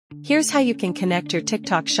Here's how you can connect your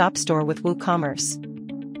TikTok shop store with WooCommerce.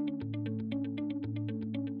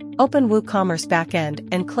 Open WooCommerce backend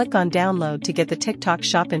and click on Download to get the TikTok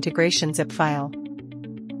shop integration zip file.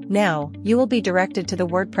 Now, you will be directed to the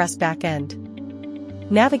WordPress backend.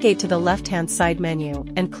 Navigate to the left-hand side menu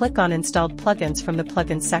and click on Installed Plugins from the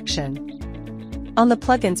Plugins section. On the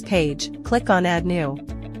Plugins page, click on Add New.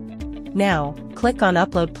 Now, click on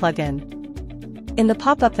Upload Plugin. In the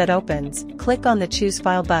pop-up that opens, click on the Choose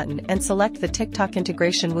File button and select the TikTok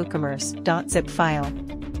integration WooCommerce.zip file.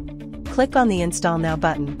 Click on the Install Now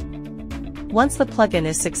button. Once the plugin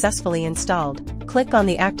is successfully installed, click on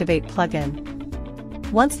the Activate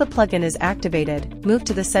plugin. Once the plugin is activated, move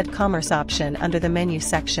to the CedCommerce option under the Menu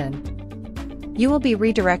section. You will be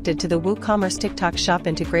redirected to the WooCommerce TikTok Shop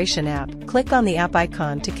Integration app. Click on the app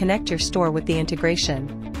icon to connect your store with the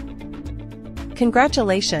integration.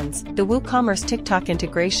 Congratulations, the WooCommerce TikTok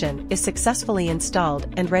integration is successfully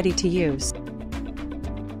installed and ready to use.